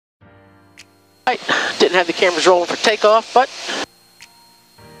Right, didn't have the cameras rolling for takeoff, but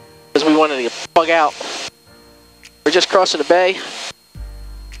because we wanted to plug out, we're just crossing the bay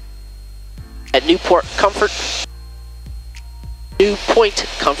at Newport Comfort,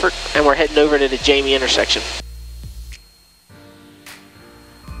 and we're heading over to the Jamie intersection.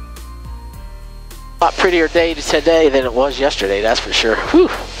 A lot prettier day today than it was yesterday, that's for sure. Whew.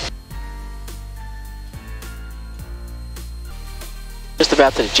 Just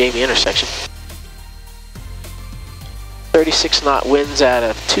about to the Jamie intersection. 36 knot winds out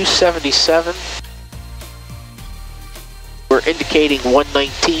of 277. We're indicating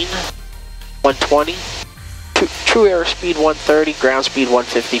 119, 120. True airspeed 130, ground speed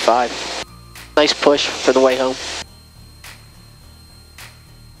 155. Nice push for the way home.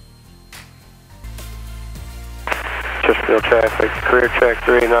 Chesterfield traffic, career check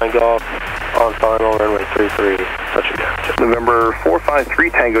 389 Golf, on final, runway 33. Let you go. November 453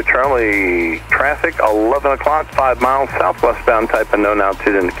 Tango Charlie, traffic 11 o'clock, 5 miles southwestbound, type of known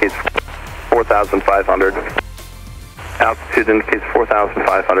altitude indicates 4,500. Altitude indicates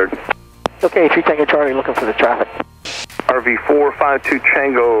 4,500. Okay, 3 Tango Charlie looking for the traffic. RV 452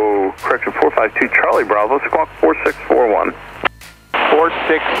 Tango, correction 452 Charlie Bravo, squawk 4641.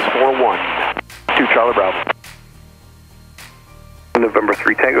 4641. 2 Charlie Bravo. November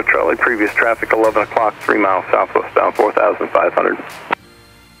 3 Tango Charlie, previous traffic 11 o'clock, 3 miles southwestbound, 4,500.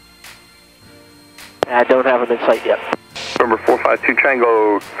 I don't have them in sight yet. November 452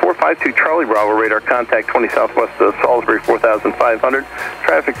 Tango, 452 Charlie Bravo, radar contact 20 southwest of Salisbury, 4,500.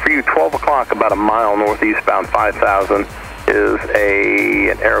 Traffic for you 12 o'clock, about a mile northeastbound, 5,000 is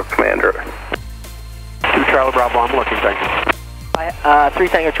an Aero Commander. 2 Charlie Bravo, I'm looking, thank you. 3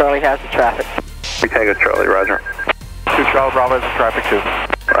 Tango Charlie has the traffic. 3 Tango Charlie, roger. 2 Charlie Bravo has the traffic too.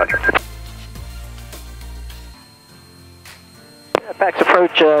 Roger. Pax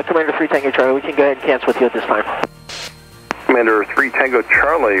approach, Commander 3 Tango Charlie. We can go ahead and cancel with you at this time. Commander 3 Tango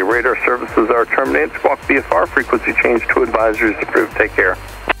Charlie, radar services are terminated. Squawk VFR, frequency change to advisories approved. Take care.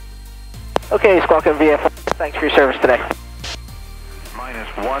 Okay, Squawk and VFR, thanks for your service today. Minus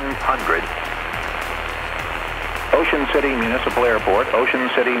 100. Ocean City Municipal Airport, Ocean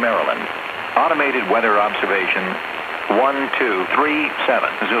City, Maryland. Automated weather observation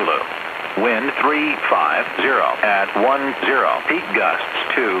 1237 Zulu. Wind 350 at 10. Peak gusts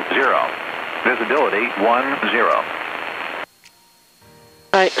 20. Visibility 10.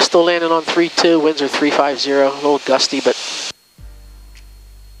 Alright, still landing on 3-2, winds are 350, a little gusty, but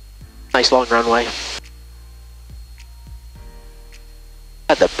nice long runway.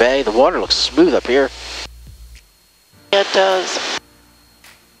 At the bay, the water looks smooth up here. Yeah, it does.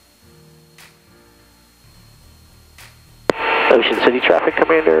 Ocean City traffic,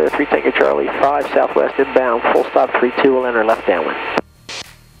 Commander 3 Tango Charlie, 5 southwest inbound, full stop 3-2, will enter left downwind.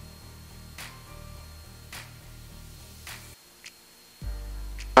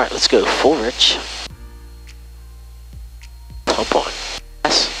 Alright, let's go full rich. Pump on.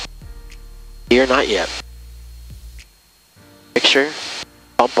 Yes. Here, not yet. Picture.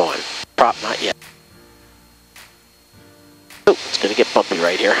 Pump on. Prop, not yet. Oh, it's gonna get bumpy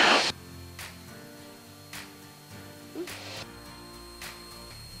right here.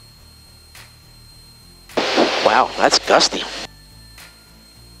 Wow, that's gusty.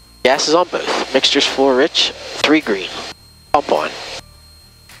 Gas is on both. Mixture's full rich, 3 green. Pump on.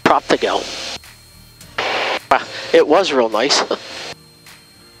 Prop to go. Wow, it was real nice.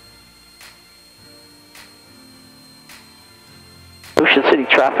 Ocean City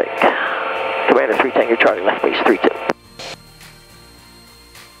traffic. Commander 3 Tango Charlie, left base 3-2.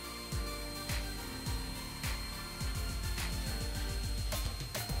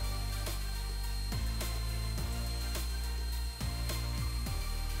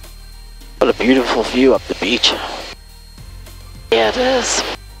 What a beautiful view up the beach. Yeah, it is.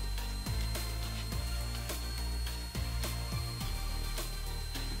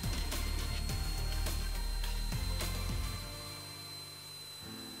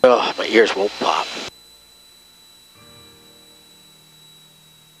 Oh, my ears won't pop.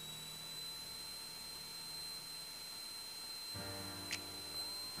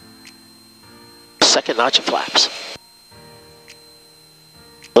 Second notch of flaps.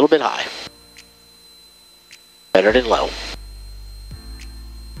 A little bit high. Better than low.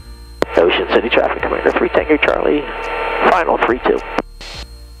 Ocean City traffic, Commander 3 Tango Charlie, final 3-2.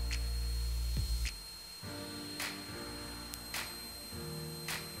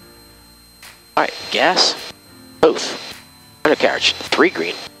 Alright, gas, both. Undercarriage, 3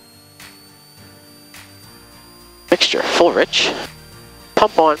 green. Mixture, full rich.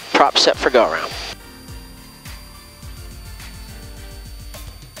 Pump on, prop set for go around.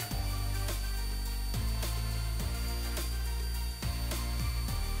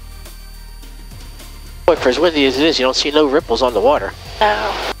 Boy, for as windy as it is, you don't see no ripples on the water.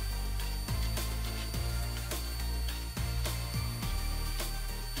 Oh.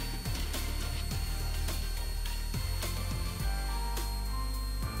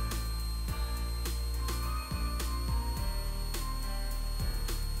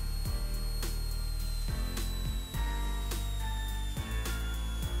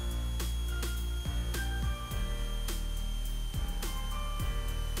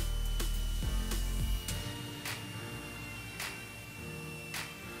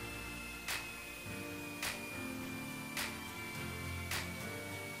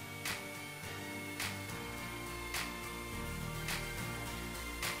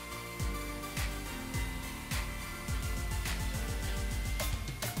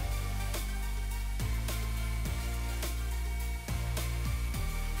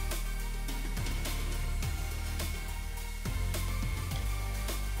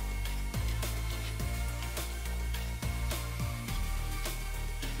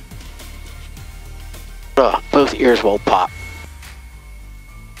 Both ears will pop.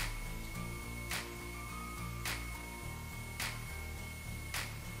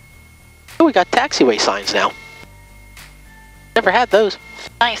 Oh, we got taxiway signs now. Never had those.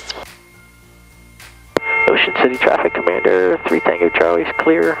 Nice. Ocean City Traffic Commander, 3 Tango Charlie's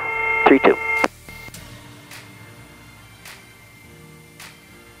clear, 3-2.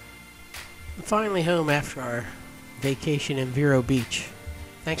 I'm finally home after our vacation in Vero Beach.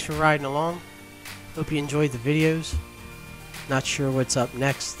 Thanks for riding along. Hope you enjoyed the videos. Not sure what's up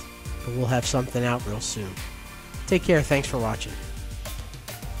next, but we'll have something out real soon. Take care, thanks for watching.